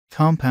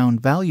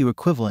Compound value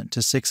equivalent to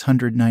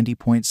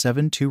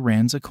 690.72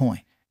 rands a coin.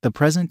 The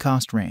present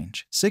cost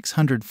range,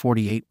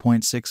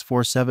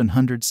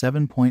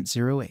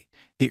 648.64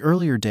 The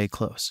earlier day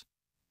close,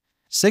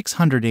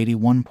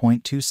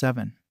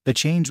 681.27. The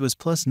change was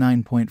plus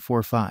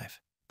 9.45,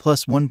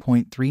 plus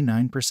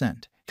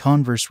 1.39%.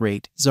 Converse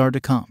rate,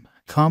 ZAR/DCOM.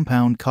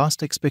 Compound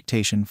cost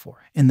expectation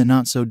for, in the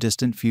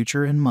not-so-distant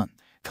future and month.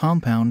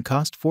 Compound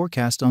cost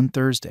forecast on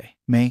Thursday,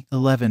 May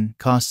 11,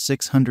 cost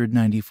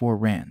 694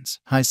 rands,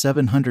 high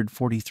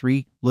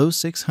 743, low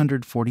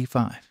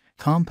 645.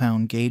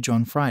 Compound gauge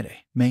on Friday,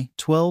 May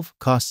 12,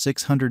 cost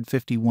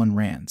 651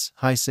 rands,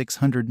 high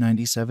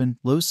 697,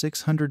 low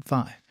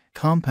 605.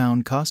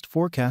 Compound cost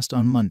forecast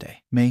on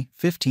Monday, May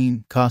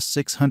 15, cost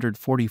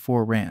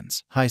 644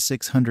 rands, high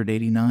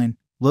 689,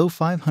 low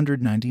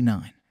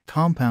 599.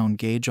 Compound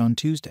gauge on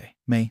Tuesday,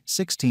 May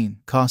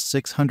 16, cost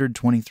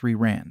 623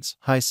 rands,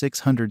 high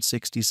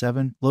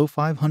 667, low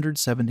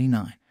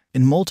 579.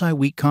 In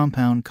multi-week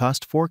compound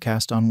cost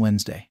forecast on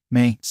Wednesday,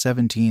 May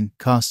 17,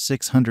 cost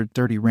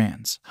 630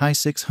 rands, high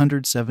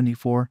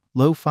 674,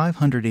 low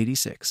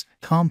 586.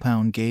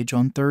 Compound gauge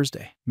on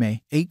Thursday,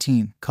 May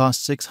 18,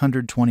 cost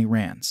 620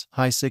 rands,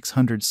 high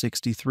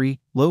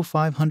 663, low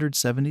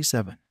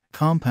 577.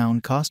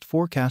 Compound cost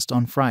forecast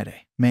on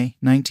Friday, May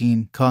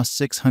 19, cost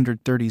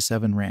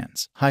 637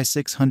 rands, high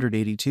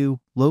 682,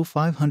 low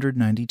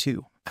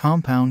 592.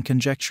 Compound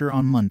conjecture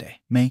on Monday,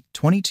 May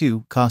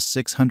 22, cost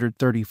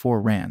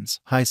 634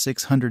 rands, high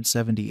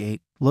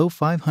 678, low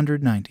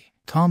 590.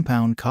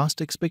 Compound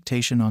cost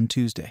expectation on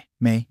Tuesday,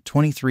 May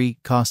 23,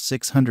 cost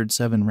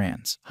 607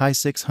 rands, high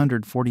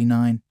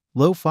 649,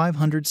 low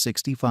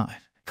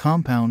 565.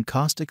 Compound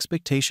cost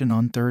expectation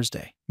on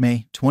Thursday,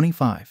 May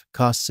 25,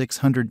 cost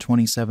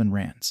 627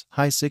 rands,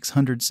 high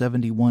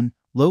 671,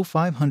 low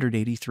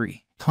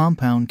 583.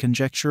 Compound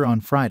conjecture on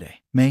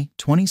Friday, May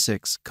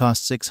 26,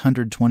 cost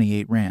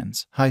 628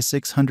 rands, high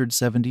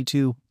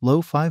 672,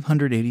 low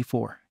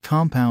 584.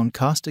 Compound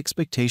cost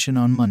expectation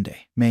on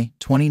Monday, May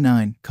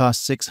 29,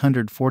 cost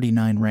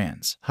 649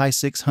 rands, high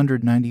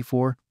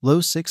 694, low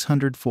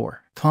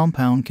 604.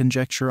 Compound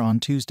conjecture on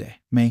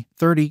Tuesday, May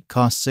 30,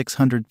 cost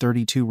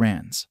 632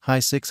 rands, high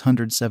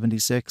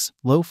 676,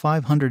 low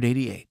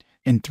 588.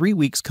 In 3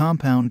 weeks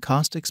compound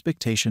cost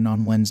expectation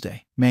on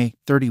Wednesday, May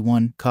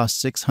 31, cost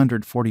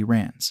 640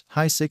 rands,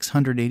 high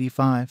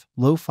 685,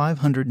 low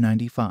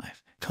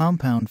 595.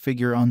 Compound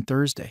figure on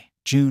Thursday,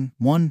 June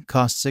 1,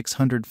 cost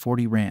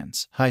 640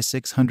 rands, high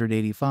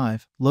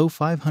 685, low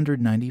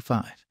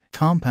 595.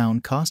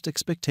 Compound cost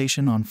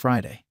expectation on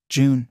Friday,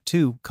 June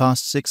 2,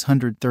 cost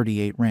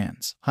 638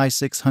 rands, high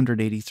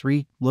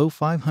 683, low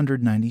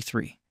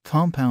 593.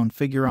 Compound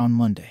figure on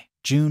Monday,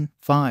 June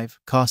 5,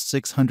 cost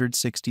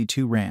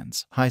 662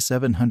 rands, high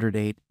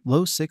 708,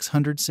 low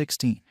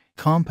 616.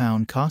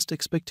 Compound cost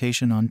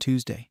expectation on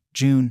Tuesday,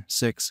 June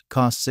 6,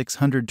 cost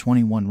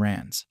 621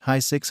 rands, high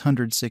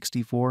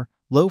 664,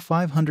 low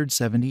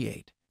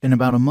 578. In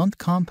about a month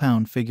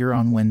compound figure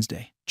on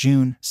Wednesday,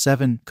 June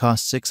 7,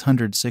 cost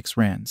 606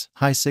 rands,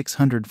 high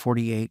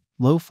 648,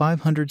 low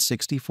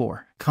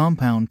 564.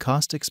 Compound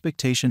cost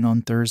expectation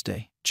on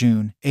Thursday,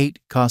 June 8,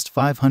 cost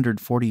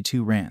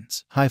 542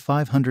 rands, high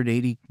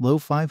 580, low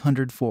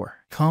 504.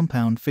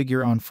 Compound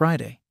figure on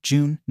Friday,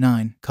 June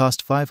 9,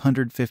 cost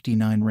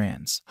 559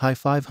 rands, high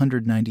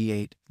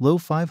 598, low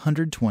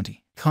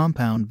 520.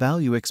 Compound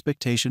value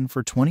expectation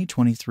for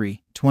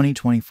 2023,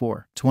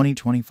 2024,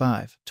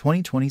 2025,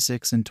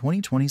 2026, and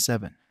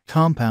 2027.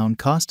 Compound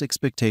cost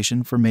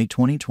expectation for May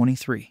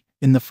 2023.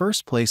 In the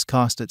first place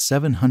cost at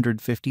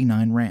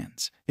 759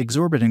 rands,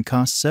 exorbitant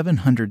cost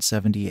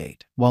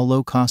 778, while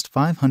low cost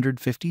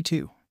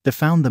 552. They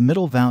found the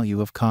middle value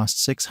of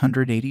cost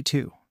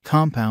 682.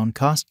 Compound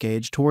cost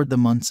gauge toward the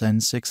month's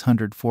end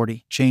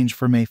 640, change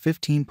for May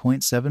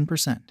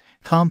 15.7%.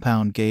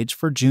 Compound gauge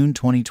for June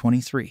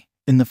 2023.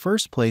 In the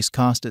first place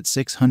cost at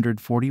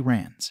 640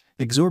 rands,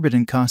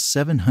 exorbitant cost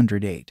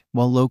 708,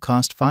 while low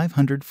cost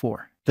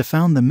 504. They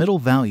found the middle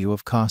value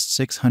of cost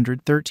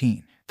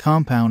 613.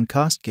 Compound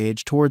cost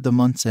gauge toward the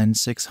month's end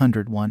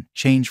 601,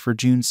 change for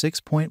June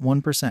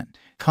 6.1%.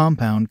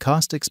 Compound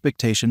cost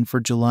expectation for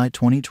July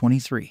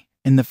 2023.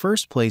 In the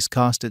first place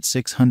cost at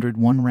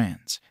 601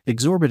 rands,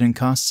 exorbitant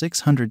cost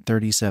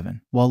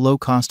 637, while low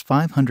cost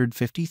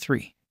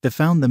 553. They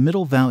found the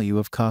middle value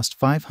of cost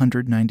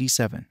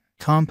 597.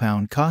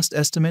 Compound cost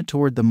estimate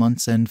toward the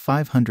month's end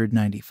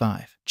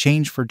 595,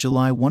 change for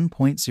July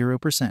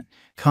 1.0%.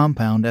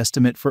 Compound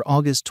estimate for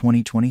August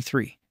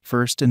 2023.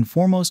 First and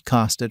foremost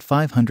cost at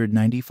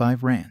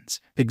 595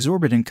 rands,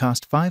 exorbitant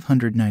cost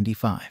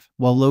 595,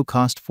 while low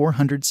cost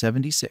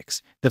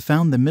 476. They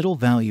found the middle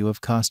value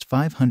of cost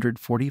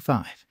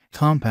 545.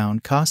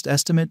 Compound cost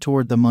estimate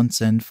toward the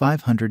month's end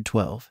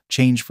 512,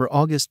 change for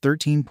August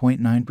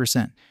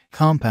 13.9%.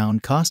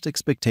 Compound cost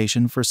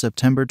expectation for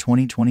September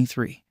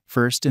 2023.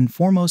 First and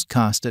foremost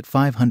cost at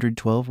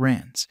 512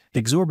 rands,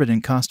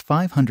 exorbitant cost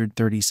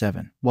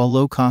 537, while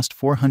low cost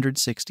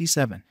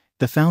 467.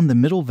 They found the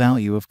middle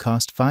value of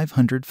cost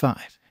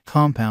 505.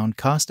 Compound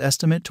cost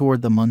estimate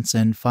toward the month's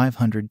end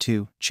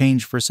 502.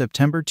 Change for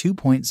September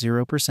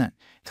 2.0%.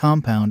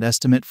 Compound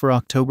estimate for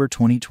October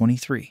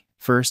 2023.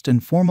 First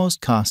and foremost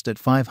cost at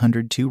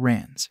 502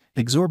 rands.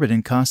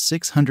 Exorbitant cost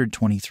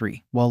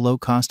 623, while low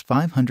cost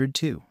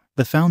 502.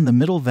 The found the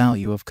middle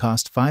value of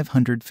cost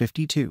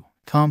 552.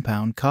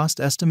 Compound cost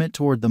estimate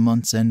toward the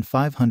month's end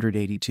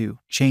 582.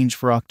 Change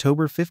for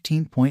October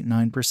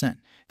 15.9%.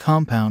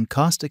 Compound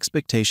cost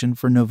expectation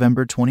for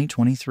November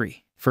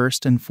 2023.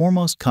 First and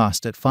foremost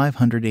cost at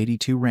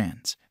 582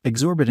 rands.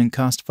 Exorbitant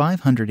cost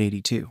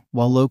 582,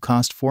 while low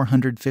cost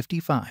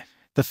 455.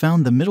 The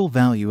found the middle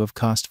value of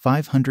cost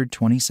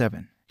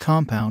 527.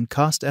 Compound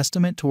cost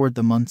estimate toward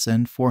the month's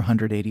end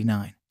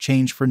 489.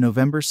 Change for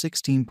November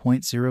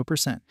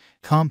 16.0%.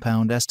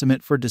 Compound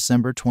estimate for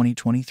December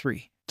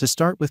 2023. To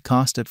start with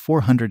cost at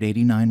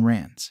 489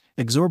 rands.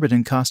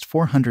 Exorbitant cost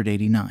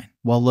 489,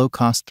 while low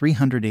cost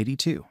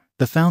 382.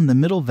 The found the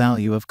middle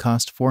value of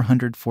cost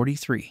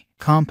 443.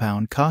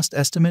 Compound cost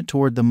estimate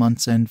toward the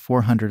month's end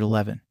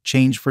 411.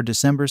 Change for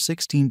December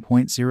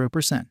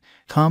 16.0%.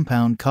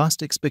 Compound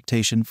cost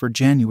expectation for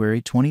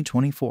January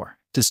 2024.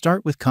 To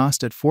start with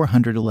cost at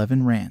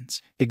 411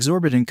 rands.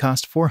 Exorbitant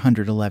cost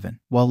 411,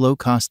 while low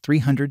cost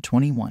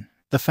 321.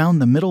 The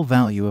found the middle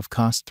value of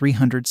cost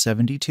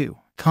 372.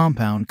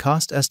 Compound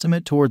cost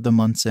estimate toward the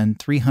month's end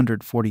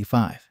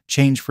 345.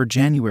 Change for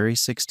January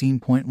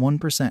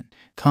 16.1%.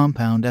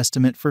 Compound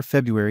estimate for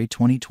February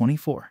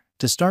 2024.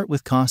 To start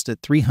with cost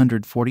at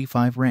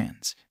 345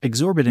 rands.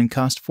 Exorbitant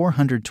cost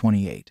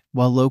 428,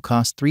 while low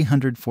cost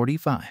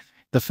 345.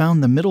 The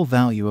found the middle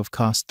value of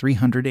cost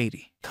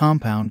 380.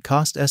 Compound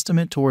cost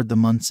estimate toward the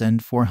month's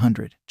end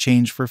 400.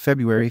 Change for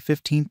February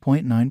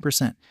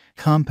 15.9%.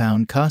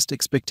 Compound cost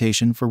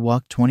expectation for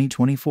WAC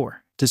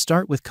 2024. To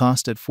start with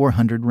cost at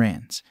 400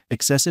 rands.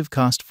 Excessive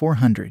cost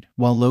 400,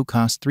 while low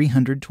cost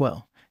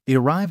 312. They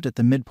arrived at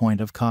the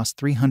midpoint of cost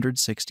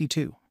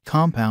 362.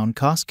 Compound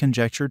cost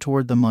conjecture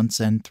toward the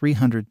month's end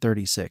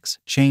 336.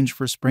 Change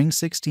for spring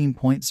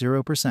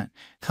 16.0%.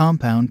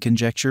 Compound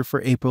conjecture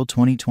for April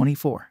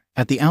 2024.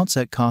 At the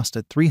outset cost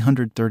at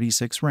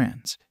 336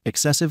 rands.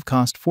 Excessive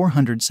cost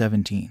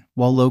 417,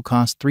 while low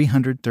cost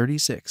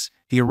 336.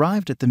 He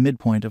arrived at the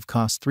midpoint of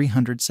cost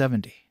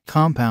 370.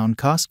 Compound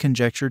cost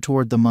conjecture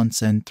toward the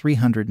month's end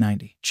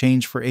 390.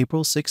 Change for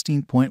April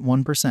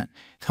 16.1%.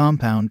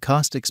 Compound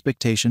cost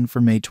expectation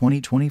for May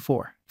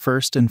 2024.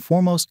 First and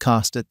foremost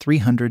cost at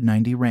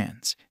 390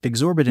 rands.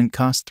 Exorbitant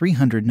cost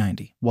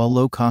 390, while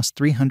low cost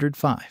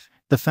 305.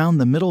 The found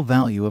the middle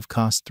value of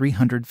cost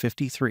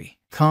 353.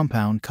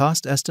 Compound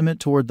cost estimate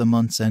toward the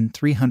month's end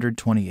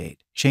 328.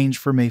 Change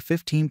for May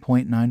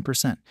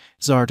 15.9%.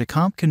 ZAR to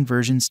comp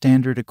conversion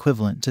standard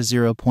equivalent to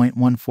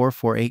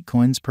 0.1448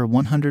 coins per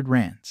 100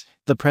 rands.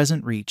 The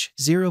present reach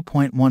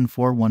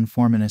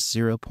 0.1414 minus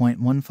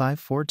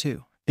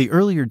 0.1542. The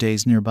earlier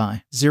days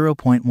nearby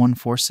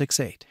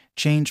 0.1468.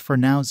 Change for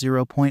now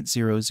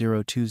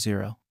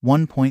 0.0020,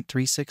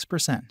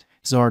 1.36%.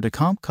 ZAR to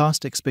comp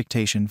cost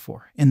expectation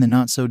for in the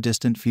not so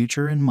distant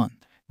future and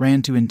month.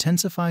 Ran to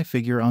intensify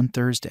figure on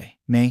Thursday,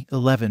 May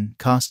 11,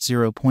 cost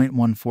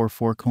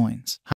 0.144 coins.